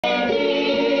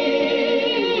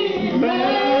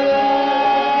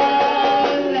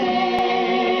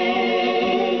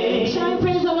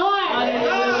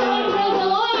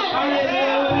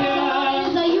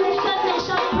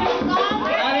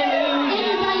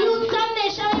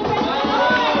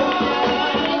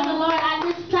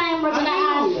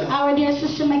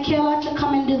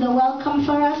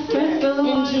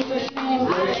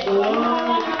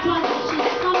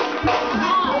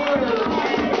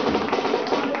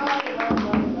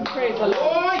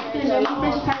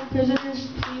visitors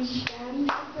please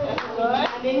stand?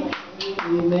 Standing.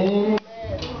 Amen.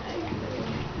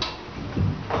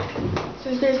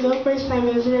 Since there's no first-time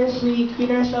visitors, we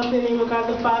greet ourselves in the name of God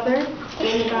the Father, in the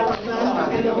name of God the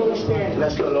Son, and the Holy Spirit.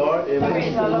 Bless the Lord. Amen.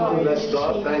 Praise the Lord. Bless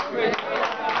God. Thank you.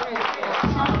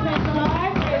 Shall we praise the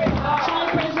Lord? Shall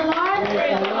we praise the Lord?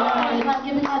 Praise God.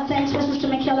 Giving God thanks for Sister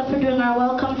Michaela for doing our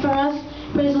welcome for us.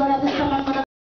 Praise the Lord. At this